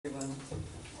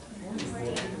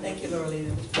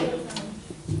Lorelina.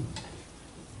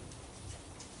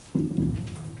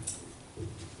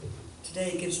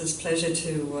 Today it gives us pleasure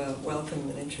to welcome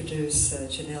and introduce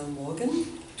Janell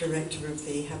Morgan, Director of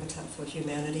the Habitat for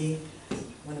Humanity,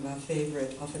 one of our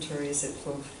favorite offertories at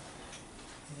FOF.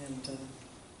 And a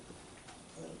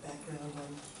little background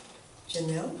on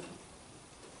Janell.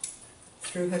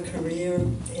 Through her career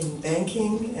in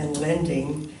banking and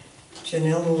lending,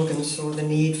 Janell Morgan saw the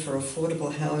need for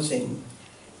affordable housing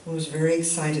and was very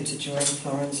excited to join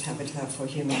Florence Habitat for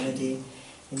Humanity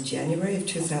in January of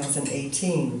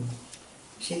 2018.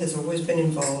 She has always been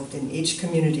involved in each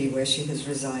community where she has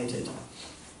resided,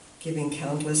 giving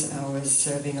countless hours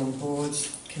serving on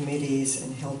boards, committees,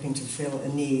 and helping to fill a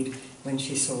need when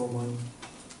she saw one.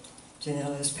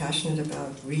 Janell is passionate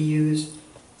about reuse,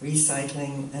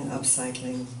 recycling, and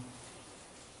upcycling.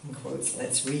 In quotes,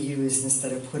 let's reuse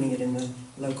instead of putting it in the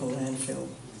local landfill.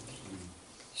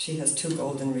 She has 2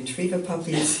 golden retriever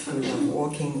puppies who love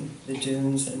walking the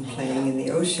dunes and playing in the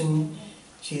ocean.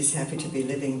 She is happy to be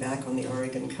living back on the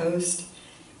Oregon coast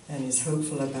and is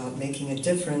hopeful about making a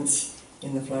difference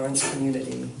in the Florence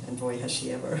community. And boy, has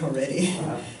she ever already.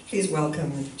 Please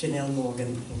welcome Janell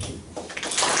Morgan. Thank you.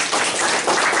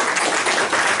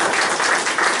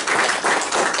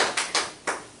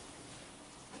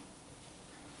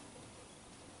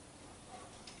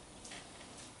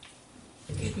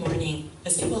 Good morning.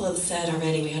 As people have said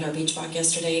already, we had our beach walk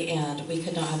yesterday, and we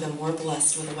could not have been more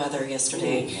blessed with the weather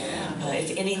yesterday.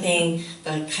 If anything,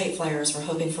 the kite flyers were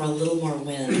hoping for a little more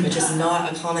wind, which is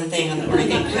not a common thing on the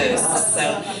Oregon coast.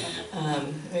 So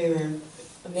we were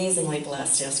amazingly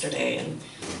blessed yesterday, and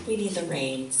we need the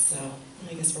rain, so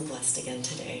I guess we're blessed again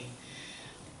today.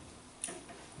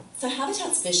 So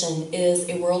Habitat's vision is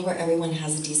a world where everyone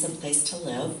has a decent place to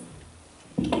live.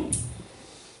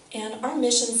 And our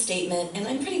mission statement, and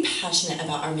I'm pretty passionate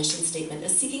about our mission statement,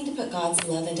 is seeking to put God's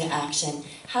love into action.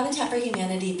 Habitat for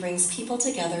Humanity brings people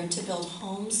together to build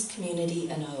homes, community,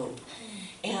 and hope.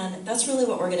 And that's really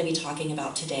what we're going to be talking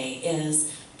about today,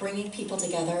 is bringing people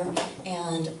together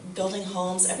and building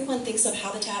homes. Everyone thinks of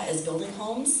Habitat as building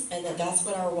homes, and that's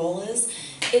what our role is.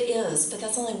 It is, but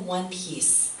that's only one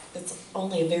piece. It's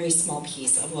only a very small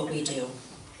piece of what we do.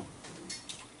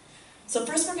 So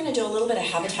first we're going to do a little bit of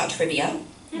Habitat trivia.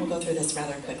 We'll go through this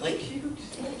rather quickly.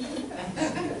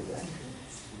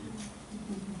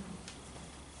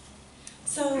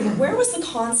 So, where was the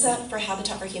concept for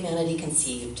Habitat for Humanity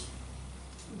conceived?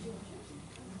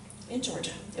 In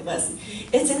Georgia. It was.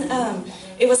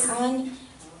 It was on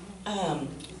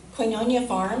Koinonia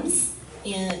Farms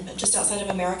just outside of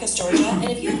Americus, Georgia. And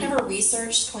if you have never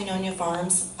researched Koinonia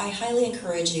Farms, I highly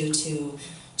encourage you to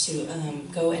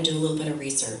go and do a little bit of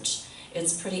research.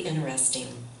 It's pretty interesting.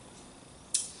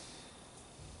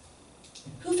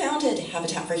 Who founded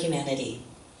Habitat for Humanity?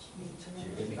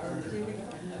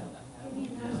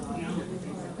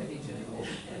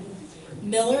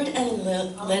 Millard and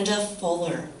Linda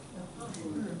Fuller.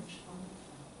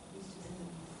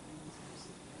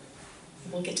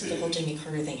 We'll get to the whole Jimmy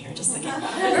Carter thing here in just a second.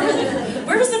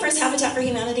 Where was the first Habitat for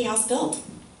Humanity house built?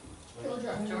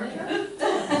 Georgia.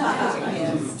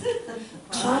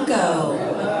 Congo.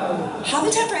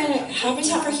 Habitat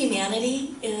for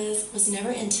Humanity was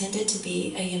never intended to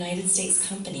be a United States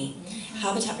company.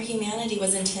 Habitat for Humanity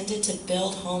was intended to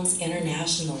build homes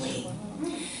internationally.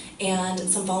 And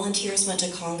some volunteers went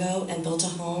to Congo and built a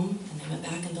home, and they went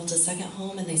back and built a second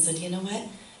home, and they said, you know what?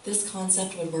 This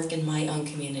concept would work in my own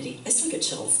community. I still get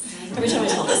chills every time I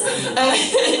tell this.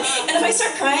 And if I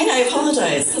start crying, I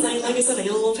apologize, because like I said, I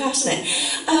get a little passionate.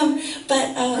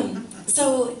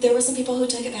 So there were some people who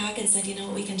took it back and said, you know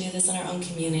what, we can do this in our own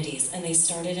communities. And they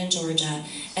started in Georgia,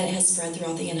 and it has spread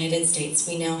throughout the United States.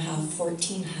 We now have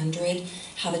 1,400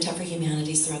 Habitat for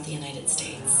Humanities throughout the United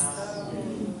States.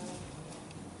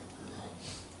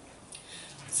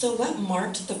 So what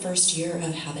marked the first year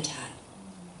of Habitat?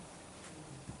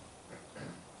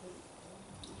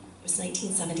 It was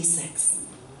 1976.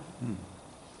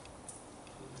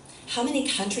 How many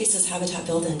countries does Habitat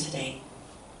build in today?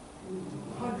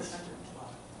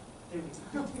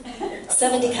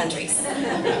 70 countries.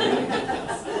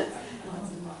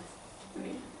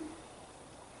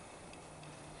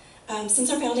 Since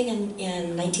our founding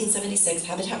in 1976,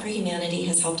 Habitat for Humanity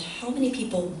has helped how many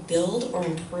people build or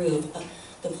improve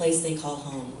the place they call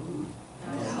home?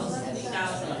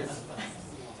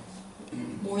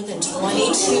 More than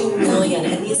 22 million,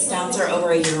 and these stats are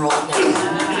over a year old now.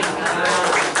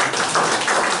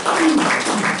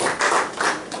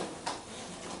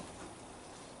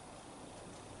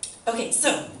 Okay,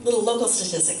 so little local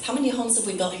statistics. How many homes have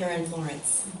we built here in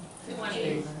Florence?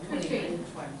 20.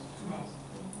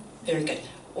 Very good.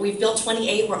 We've built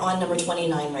 28, we're on number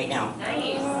 29 right now.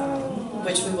 Nice.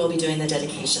 Which we will be doing the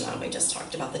dedication on. We just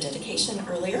talked about the dedication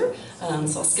earlier, so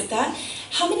I'll skip that.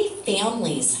 How many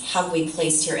families have we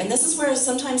placed here? And this is where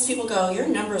sometimes people go, your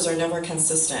numbers are never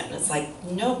consistent. And it's like,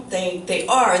 no, they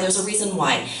are. There's a reason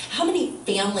why. How many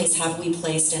families have we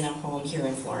placed in a home here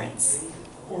in Florence?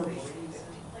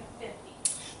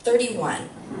 31.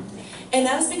 And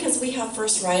that is because we have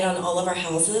first right on all of our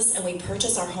houses, and we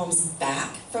purchase our homes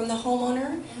back from the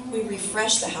homeowner. We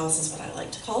refresh the house, is what I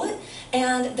like to call it,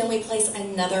 and then we place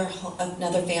another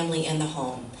family in the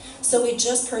home. So we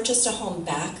just purchased a home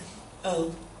back,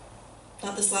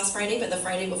 not this last Friday, but the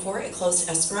Friday before. It closed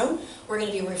escrow. We're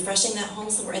going to be refreshing that home,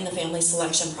 so we're in the family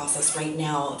selection process right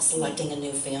now of selecting a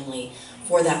new family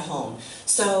for that home.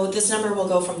 So this number will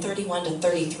go from 31 to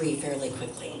 33 fairly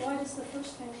quickly. Why does the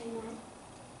first family not?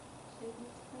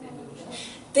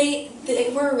 They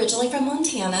were originally from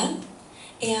Montana,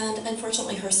 and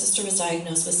unfortunately her sister was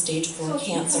diagnosed with stage 4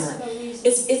 cancer.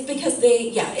 It's because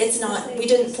it's not, we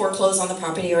didn't foreclose on the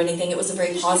property or anything. It was a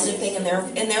very positive thing in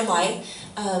their life.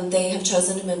 They have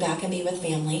chosen to move back and be with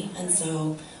family, and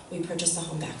so we purchased the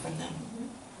home back from them.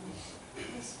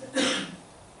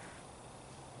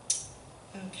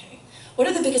 Okay. What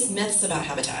are the biggest myths about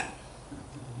Habitat?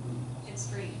 It's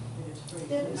free.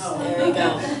 There you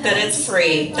go. That it's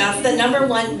free. That's the number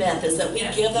one myth, is that we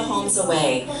give the homes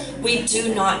away. We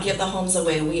do not give the homes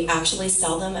away. We actually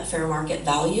sell them at fair market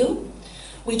value.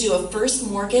 We do a first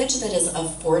mortgage that is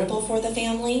affordable for the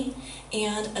family,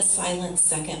 and a silent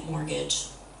second mortgage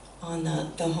on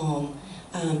the home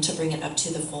to bring it up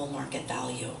to the full market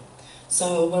value.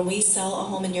 So when we sell a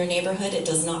home in your neighborhood, it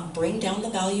does not bring down the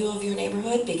value of your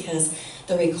neighborhood, because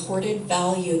the recorded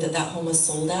value that that home was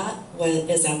sold at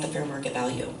is at the fair market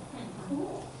value.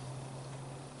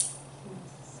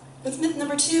 What's myth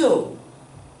number 2?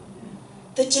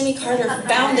 That Jimmy Carter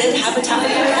founded Habitat for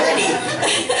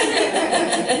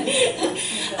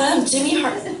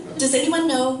Humanity. Does anyone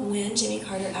know when Jimmy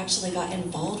Carter actually got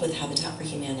involved with Habitat for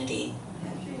Humanity?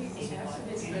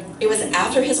 It was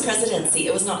after his presidency.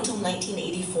 It was not until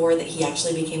 1984 that he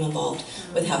actually became involved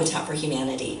with Habitat for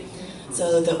Humanity.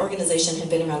 So the organization had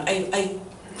been around. I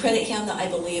credit him that I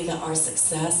believe that our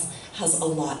success has a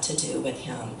lot to do with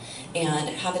him. And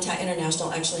Habitat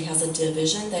International actually has a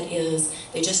division that is,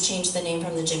 they just changed the name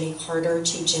from the Jimmy Carter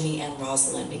to Jimmy and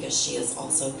Rosalind, because she is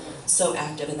also so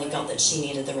active, and they felt that she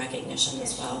needed the recognition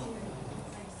as well.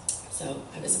 So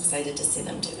I was excited to see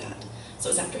them do that. So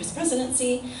it was after his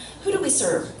presidency. Who do we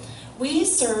serve? We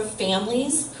serve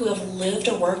families who have lived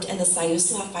or worked in the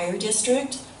Siuslaw Fire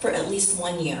District for at least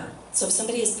 1 year. So if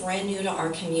somebody is brand new to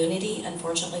our community,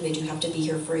 unfortunately they do have to be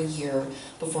here for a year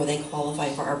before they qualify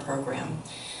for our program.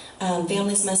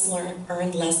 Families must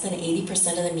earn less than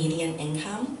 80% of the median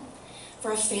income.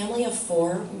 For a family of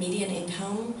 4, median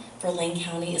income for Lane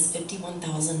County is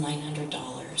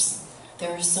 $51,900.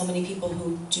 There are so many people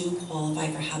who do qualify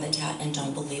for Habitat and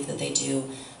don't believe that they do,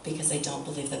 because they don't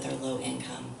believe that they're low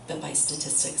income. But by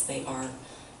statistics, they are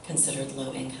considered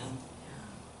low income.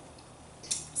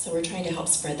 So we're trying to help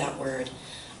spread that word.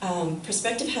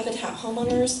 Prospective Habitat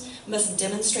homeowners must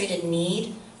demonstrate a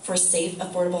need for safe,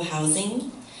 affordable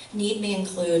housing. Need may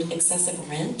include excessive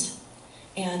rent,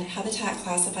 and Habitat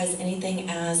classifies anything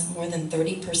as more than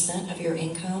 30% of your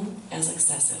income as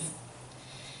excessive.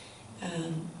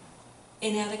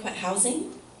 Inadequate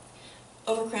housing,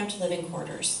 overcramped living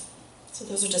quarters. So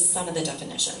those are just some of the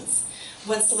definitions.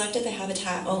 Once selected, the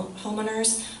Habitat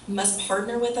homeowners must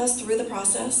partner with us through the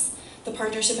process. The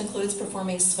partnership includes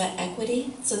performing sweat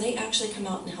equity, so they actually come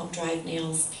out and help drive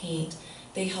nails, paint.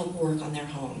 They help work on their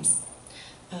homes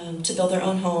to build their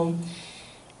own home.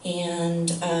 And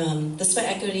the sweat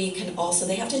equity can also,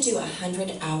 they have to do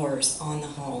 100 hours on the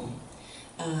home.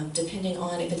 Depending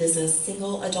on if it is a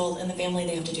single adult in the family,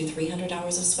 they have to do 300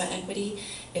 hours of sweat equity.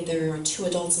 If there are 2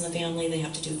 adults in the family, they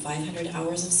have to do 500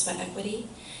 hours of sweat equity.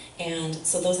 And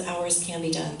so those hours can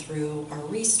be done through our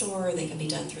restore, they can be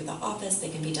done through the office, they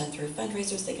can be done through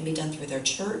fundraisers, they can be done through their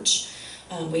church.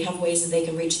 We have ways that they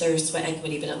can reach their sweat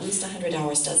equity, but at least 100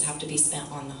 hours does have to be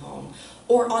spent on the home.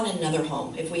 Or on another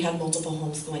home. If we have multiple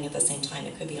homes going at the same time,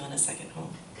 it could be on a second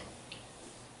home.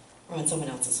 Or on someone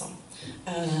else's home.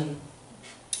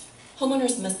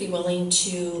 Homeowners must be willing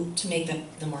to make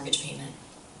the mortgage payment.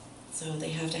 So they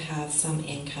have to have some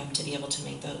income to be able to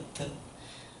make the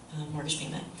mortgage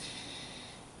payment.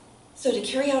 So to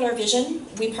carry out our vision,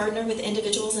 we partner with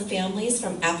individuals and families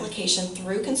from application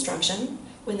through construction,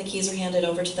 when the keys are handed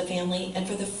over to the family, and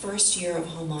for the first year of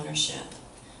home ownership.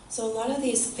 So a lot of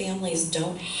these families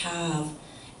don't have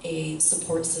a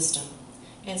support system.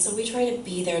 And so we try to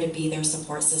be their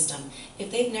support system. If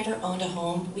they've never owned a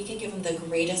home, we can give them the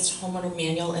greatest homeowner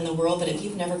manual in the world, but if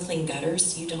you've never cleaned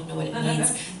gutters, you don't know what it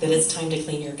means that it's time to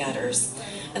clean your gutters.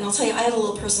 And I'll tell you, I had a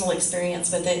little personal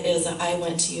experience with it, is I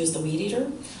went to use the weed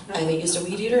eater. I haven't used a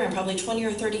weed eater in probably 20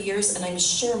 or 30 years, and I'm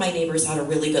sure my neighbors had a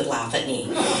really good laugh at me.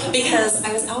 Because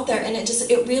I was out there, and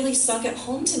it really sunk at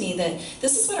home to me that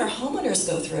this is what our homeowners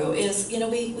go through, is,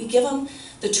 we give them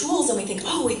the tools and we think,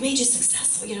 oh, we've made you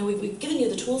successful, we've given you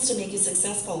the tools to make you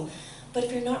successful. But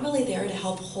if you're not really there to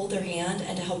help hold their hand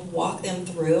and to help walk them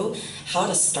through how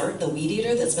to start the weed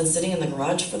eater that's been sitting in the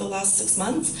garage for the last 6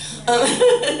 months,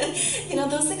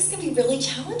 those things can be really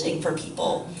challenging for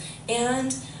people.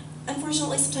 And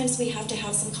unfortunately, sometimes we have to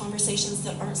have some conversations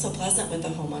that aren't so pleasant with the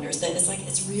homeowners. That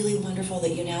it's really wonderful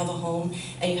that you now have a home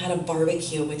and you had a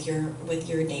barbecue with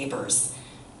your neighbors,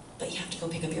 but you have to go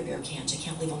pick up your beer cans. You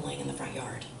can't leave them laying in the front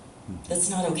yard. That's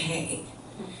not okay.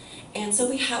 And so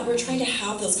we're trying to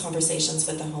have those conversations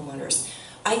with the homeowners.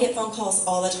 I get phone calls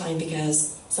all the time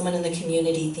because someone in the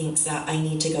community thinks that I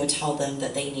need to go tell them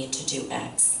that they need to do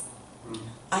X.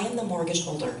 I am the mortgage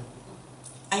holder.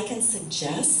 I can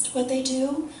suggest what they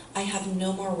do. I have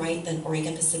no more right than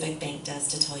Oregon Pacific Bank does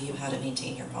to tell you how to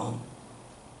maintain your home.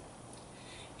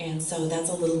 And so that's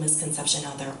a little misconception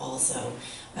out there also.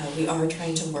 We are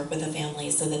trying to work with the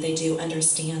families so that they do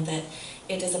understand that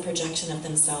it is a projection of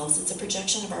themselves. It's a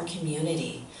projection of our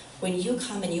community. When you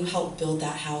come and you help build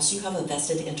that house, you have a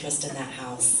vested interest in that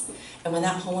house. And when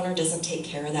that homeowner doesn't take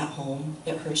care of that home,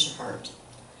 it hurts your heart.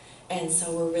 And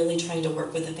so we're really trying to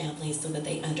work with the families so that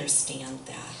they understand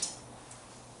that.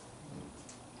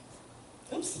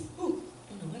 Oops, ooh,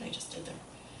 I don't know what I just did there.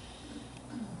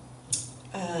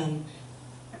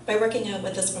 By working out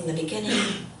with this from the beginning,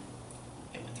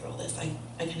 I went through all this, I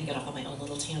kind of get off on my own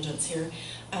little tangents here.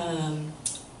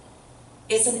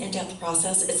 It's an in-depth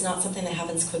process. It's not something that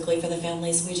happens quickly for the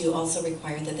families. We do also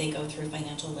require that they go through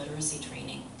financial literacy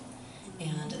training.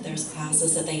 And there's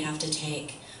classes that they have to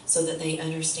take so that they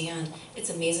understand. It's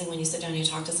amazing when you sit down and you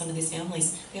talk to some of these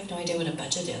families, they have no idea what a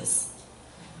budget is.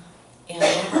 And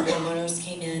one of our homeowners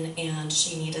came in and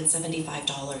she needed $75.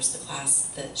 The class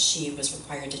that she was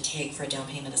required to take for down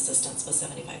payment assistance was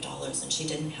 $75, and she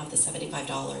didn't have the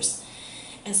 $75.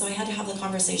 And so I had to have the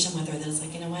conversation with her that it's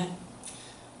like, you know what?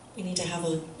 We need to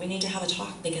have a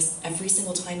talk, because every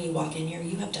single time you walk in here,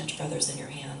 you have Dutch Brothers in your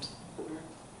hand.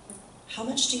 How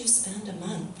much do you spend a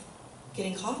month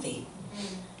getting coffee?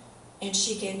 And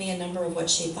she gave me a number of what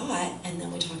she thought, and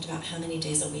then we talked about how many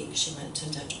days a week she went to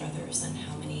Dutch Brothers and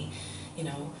how many,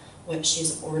 what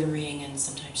she's ordering, and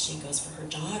sometimes she goes for her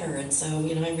daughter. And so,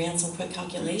 I ran some quick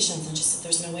calculations, and she said,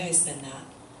 there's no way I spend that.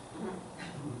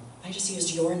 I just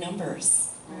used your numbers.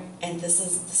 And this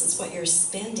is what you're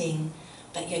spending,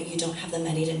 but yet you don't have the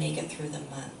money to make it through the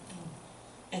month.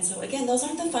 And so again, those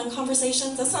aren't the fun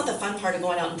conversations. That's not the fun part of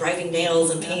going out and driving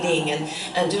nails and painting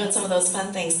and doing some of those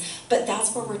fun things. But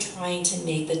that's where we're trying to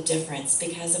make the difference,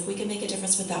 because if we can make a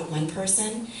difference with that one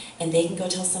person, and they can go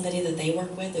tell somebody that they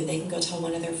work with, or they can go tell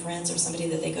one of their friends or somebody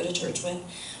that they go to church with,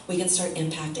 we can start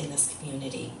impacting this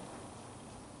community.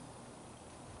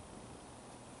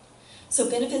 So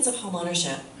benefits of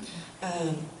homeownership.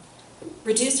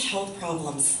 Reduced health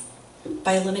problems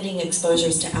by limiting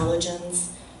exposures to allergens,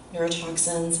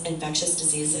 neurotoxins, infectious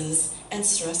diseases, and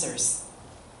stressors.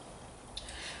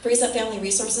 Frees up family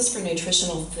resources for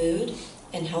nutritional food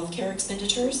and healthcare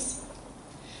expenditures.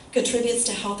 Contributes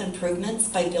to health improvements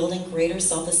by building greater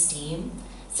self-esteem,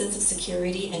 sense of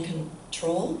security and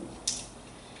control.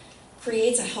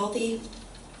 Creates a healthy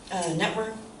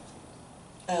network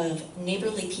of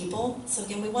neighborly people. So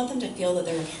again, we want them to feel that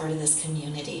they're a part of this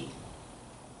community.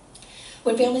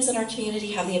 When families in our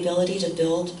community have the ability to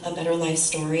build a better life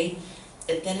story,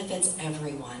 it benefits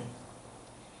everyone.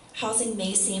 Housing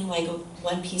may seem like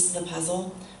one piece of the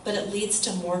puzzle, but it leads to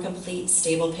a more complete,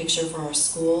 stable picture for our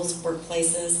schools,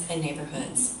 workplaces, and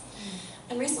neighborhoods.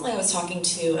 And recently I was talking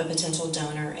to a potential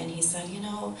donor, and he said,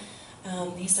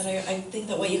 I think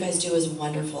that what you guys do is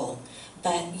wonderful,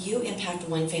 but you impact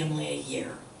one family a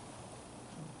year.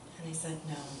 And I said,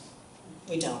 no,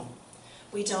 we don't.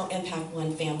 We don't impact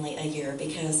one family a year,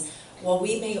 because while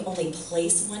we may only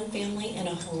place one family in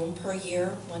a home per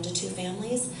year, 1 to 2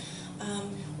 families,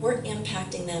 we're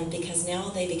impacting them because now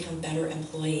they become better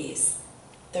employees.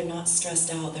 They're not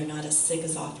stressed out, they're not as sick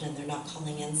as often, they're not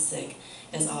calling in sick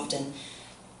as often.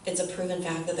 It's a proven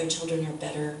fact that their children are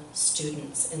better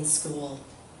students in school.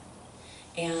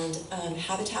 And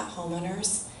Habitat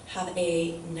homeowners have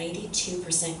a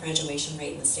 92% graduation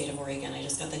rate in the state of Oregon. I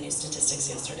just got the new statistics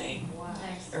yesterday,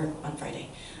 or on Friday.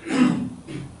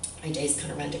 My days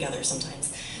kind of run together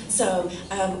sometimes. So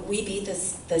we beat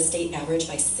the state average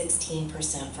by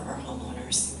 16% for our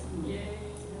homeowners.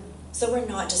 So we're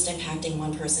not just impacting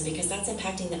one person, because that's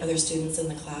impacting the other students in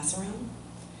the classroom.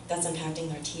 That's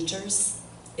impacting their teachers.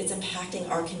 It's impacting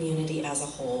our community as a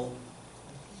whole.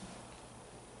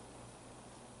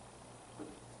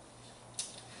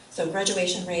 So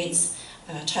graduation rates,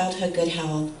 childhood good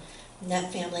health,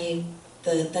 net family,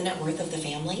 the net worth of the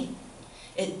family.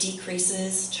 It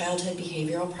decreases childhood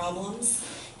behavioral problems.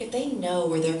 If they know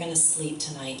where they're going to sleep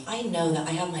tonight, I know that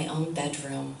I have my own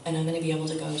bedroom and I'm going to be able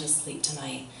to go to sleep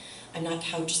tonight. I'm not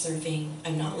couch surfing,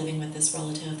 I'm not living with this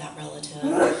relative, that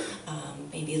relative,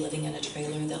 maybe living in a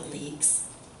trailer that leaks.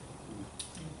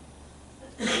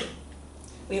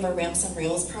 We have our Ramps and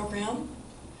Rails program,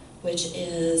 which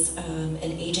is an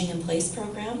aging in place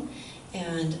program.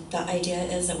 And the idea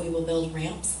is that we will build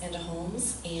ramps into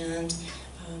homes and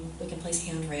we can place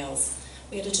handrails.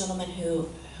 We had a gentleman who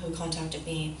contacted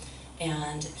me,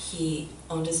 and he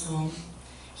owned his home.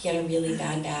 He had a really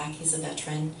bad back, he's a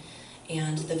veteran,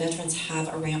 and the veterans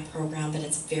have a ramp program, but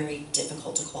it's very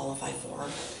difficult to qualify for.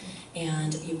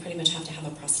 And you pretty much have to have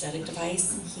a prosthetic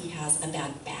device. He has a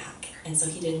bad back, and so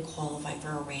he didn't qualify for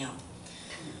a ramp.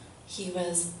 He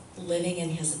was living in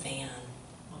his van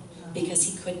because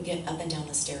he couldn't get up and down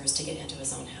the stairs to get into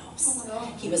his own house.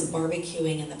 He was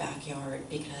barbecuing in the backyard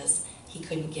because he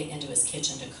couldn't get into his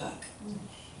kitchen to cook.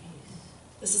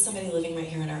 This is somebody living right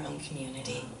here in our own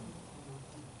community.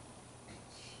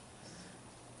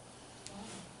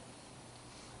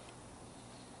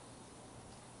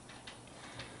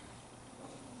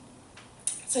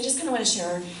 So I just kind of want to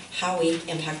share how we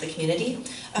impact the community.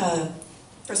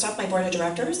 First off, my board of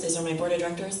directors. These are my board of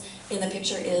directors. In the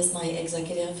picture is my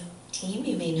executive team.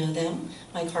 You may know them.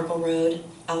 Mike Harkleroad,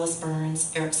 Alice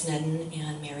Burns, Eric Snedden,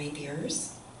 and Mary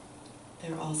Beers.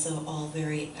 They're also all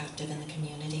very active in the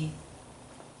community.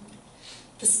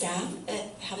 The staff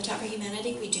at Habitat for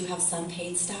Humanity, we do have some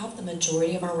paid staff. The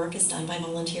majority of our work is done by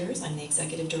volunteers. I'm the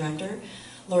executive director.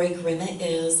 Lori Grimmett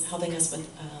is helping us with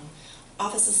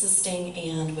office assisting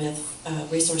and with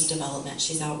resource development.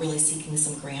 She's out really seeking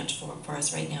some grant for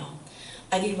us right now.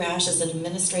 Ivy Rash is an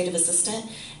administrative assistant,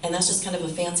 and that's just kind of a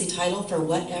fancy title for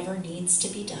whatever needs to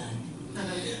be done.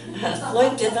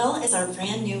 Lloyd Bidwell is our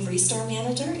brand new Restore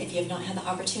manager. If you have not had the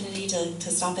opportunity to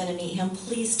stop in and meet him,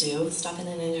 please do. Stop in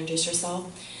and introduce yourself.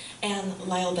 And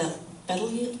Lyle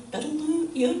Bedeloon,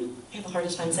 I have a hard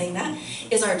time saying that,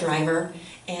 is our driver,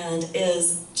 and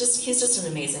he's just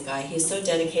an amazing guy. He's so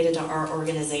dedicated to our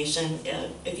organization.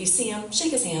 If you see him,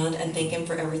 shake his hand and thank him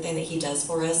for everything that he does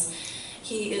for us.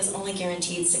 He is only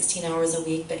guaranteed 16 hours a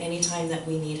week, but anytime that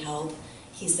we need help,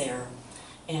 he's there.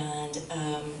 And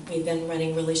we've been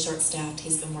running really short-staffed.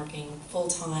 He's been working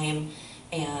full-time,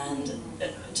 and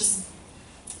it just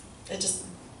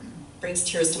brings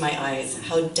tears to my eyes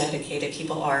how dedicated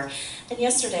people are. And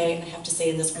yesterday, I have to say,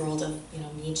 in this world of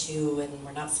Me Too, and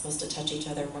we're not supposed to touch each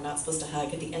other, and we're not supposed to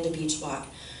hug, at the end of Beach Walk,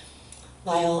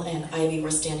 Lyle and Ivy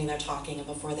were standing there talking, and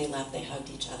before they left, they hugged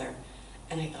each other.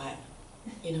 And I thought,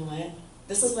 you know what?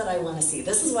 This is what I want to see.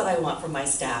 This is what I want from my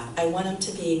staff. I want them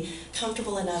to be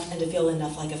comfortable enough and to feel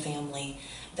enough like a family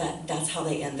that that's how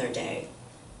they end their day.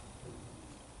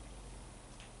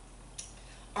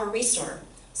 Our Restore.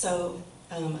 So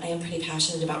I am pretty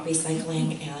passionate about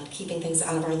recycling and keeping things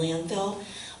out of our landfill.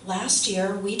 Last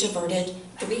year, we diverted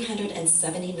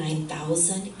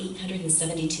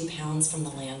 379,872 pounds from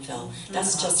the landfill.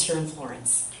 That's just here in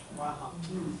Florence. Wow.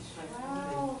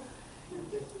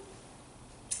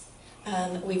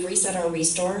 We've reset our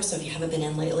Restore, so if you haven't been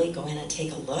in lately, go in and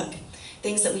take a look.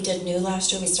 Things that we did new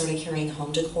last year, we started carrying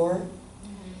home decor.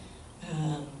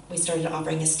 We started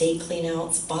offering estate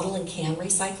cleanouts, bottle and can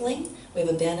recycling. We have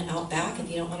a bin out back. If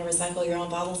you don't want to recycle your own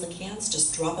bottles and cans,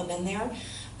 just drop them in there.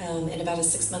 In about a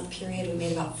 6-month period, we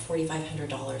made about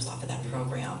 $4,500 off of that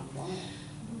program.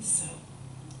 So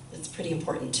it's pretty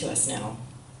important to us now.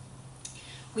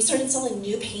 We started selling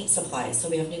new paint supplies. So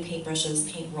we have new paintbrushes,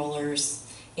 paint rollers,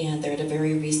 and they're at a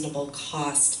very reasonable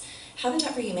cost.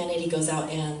 Habitat for Humanity goes out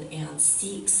and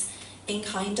seeks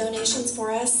in-kind donations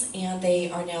for us, and they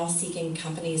are now seeking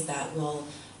companies that will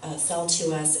sell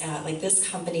to us at, like this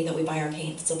company that we buy our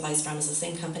paint supplies from is the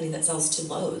same company that sells to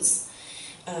Lowe's.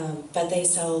 But they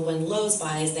sell, when Lowe's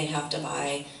buys, they have to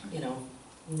buy,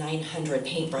 900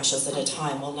 paintbrushes at a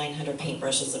time. Well, 900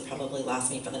 paintbrushes would probably last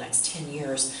me for the next 10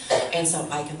 years. And so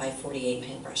I can buy 48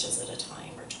 paintbrushes at a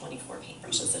time, or 24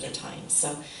 paintbrushes at a time.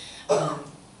 So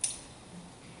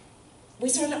we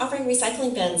started offering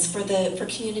recycling bins for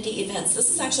community events. This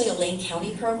is actually a Lane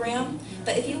County program,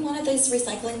 but if you wanted these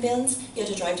recycling bins, you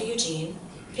had to drive to Eugene,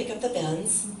 pick up the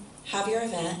bins, have your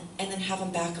event, and then have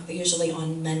them back usually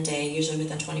on Monday, usually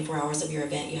within 24 hours of your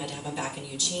event. You had to have them back in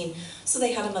Eugene, so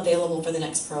they had them available for the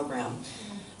next program.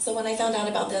 So when I found out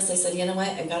about this, I said, you know what,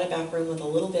 I've got a back room with a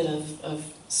little bit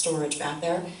of storage back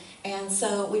there. And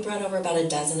so we brought over about a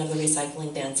dozen of the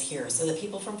recycling bins here so that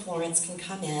people from Florence can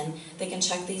come in, they can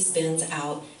check these bins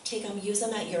out, take them, use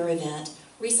them at your event,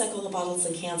 recycle the bottles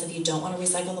and cans. If you don't want to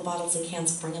recycle the bottles and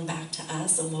cans, bring them back to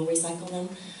us and we'll recycle them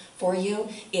for you.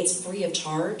 It's free of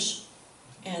charge.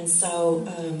 And so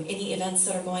any events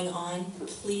that are going on,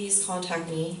 please contact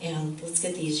me and let's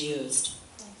get these used.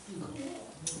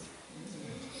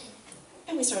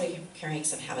 And we started carrying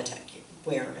some Habitat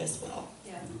wear as well.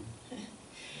 Yeah.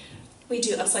 We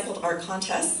do upcycled art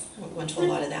contests. I won't go into a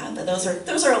lot of that, but those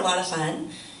are a lot of fun.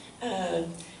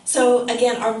 So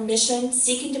again, our mission,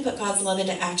 seeking to put God's love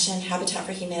into action, Habitat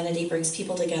for Humanity brings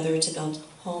people together to build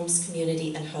homes,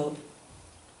 community, and hope.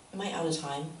 Am I out of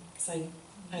time? Because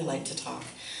I like to talk.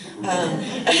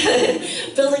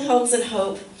 Building homes and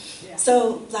hope. Yeah.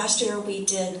 So last year we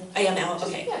did, I am out,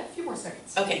 okay. Yeah, a few more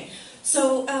seconds. Okay,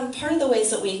 so part of the ways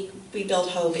that we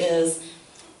build hope is,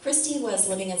 Christy was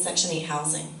living in Section 8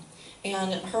 housing,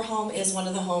 and her home is one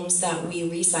of the homes that we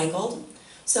recycled.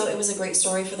 So it was a great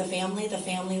story for the family. The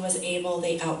family was able,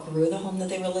 they outgrew the home that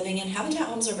they were living in. Habitat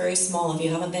homes are very small. If you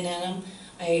haven't been in them,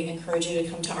 I encourage you to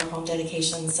come to our home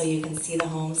dedication so you can see the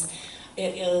homes.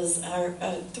 It is, our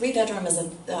 3-bedroom is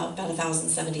about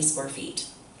 1,070 square feet.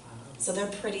 So they're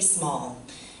pretty small.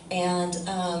 And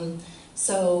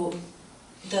so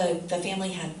the family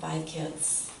had 5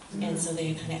 kids. And so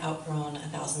they had kind of outgrown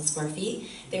 1,000 square feet.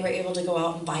 They were able to go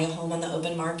out and buy a home on the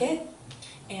open market.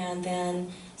 And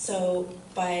then, so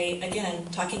by, again,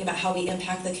 talking about how we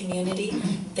impact the community,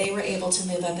 they were able to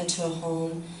move up into a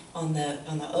home on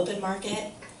the open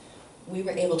market. We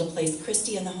were able to place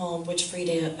Christy in the home, which freed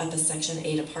up a Section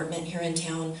 8 apartment here in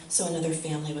town, so another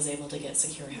family was able to get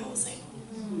secure housing.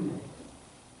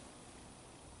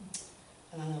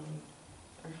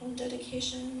 Our home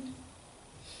dedication.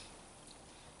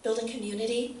 Building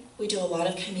community, we do a lot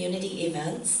of community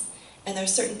events, and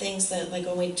there's certain things that, like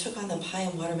when we took on the pie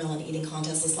and watermelon eating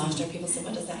contest this last year, people said,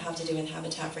 what does that have to do with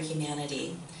Habitat for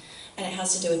Humanity? And it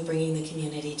has to do with bringing the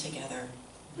community together.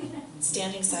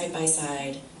 Standing side by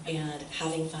side and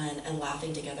having fun and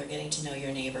laughing together, getting to know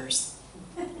your neighbors.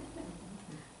 Our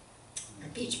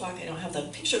beach walk, I don't have the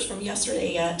pictures from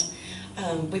yesterday yet.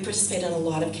 We participate in a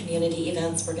lot of community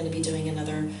events. We're going to be doing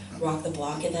another Rock the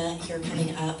Block event here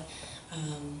coming up,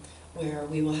 where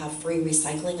we will have free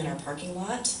recycling in our parking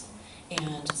lot.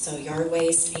 And so yard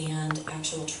waste and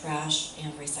actual trash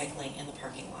and recycling in the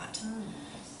parking lot.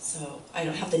 So I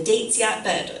don't have the dates yet,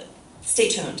 but stay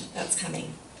tuned, that's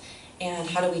coming. And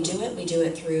how do we do it? We do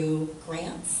it through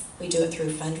grants, we do it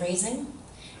through fundraising,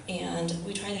 and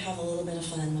we try to have a little bit of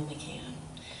fun when we can.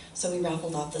 So we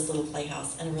raffled off this little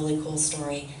playhouse, and a really cool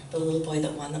story, the little boy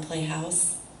that won the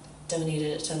playhouse donated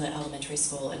it to the elementary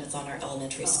school, and it's on our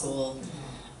elementary school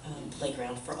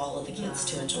playground for all of the kids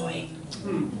to enjoy.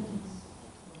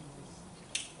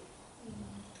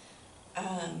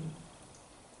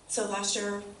 So last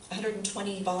year,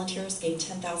 120 volunteers gave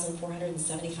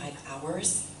 10,475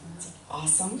 hours. That's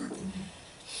awesome.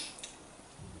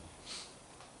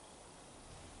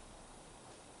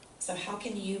 So how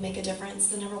can you make a difference?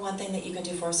 The number one thing that you can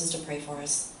do for us is to pray for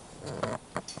us.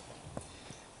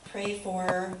 Pray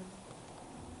for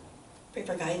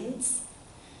guidance.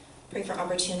 Pray for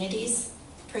opportunities.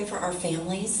 Pray for our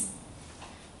families.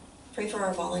 Pray for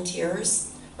our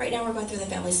volunteers. Right now we're going through the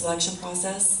family selection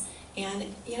process.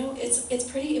 And you know, it's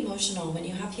pretty emotional when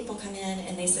you have people come in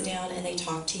and they sit down and they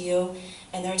talk to you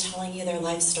and they're telling you their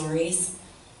life stories.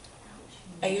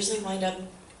 I usually wind up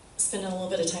spending a little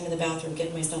bit of time in the bathroom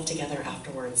getting myself together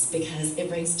afterwards because it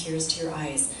brings tears to your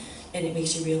eyes and it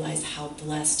makes you realize how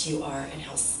blessed you are and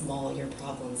how small your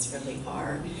problems really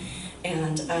are.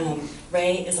 And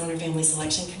Ray is on our family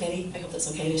selection committee. I hope that's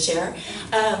okay to share.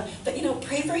 But you know,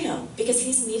 pray for him because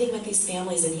he's meeting with these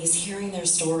families and he's hearing their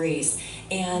stories.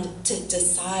 And to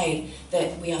decide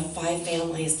that we have 5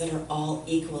 families that are all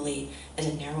equally, and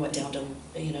to narrow it down to,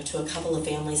 you know, to a couple of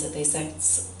families that they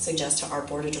suggest to our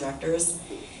board of directors,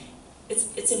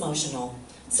 it's emotional.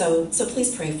 So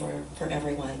please pray for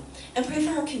everyone and pray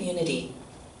for our community.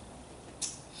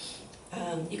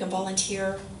 You can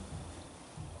volunteer.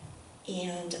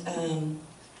 And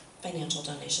financial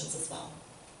donations as well.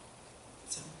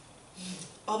 So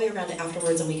I'll be around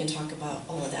afterwards and we can talk about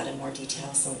all of that in more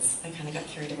detail since I kind of got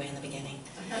carried away in the beginning.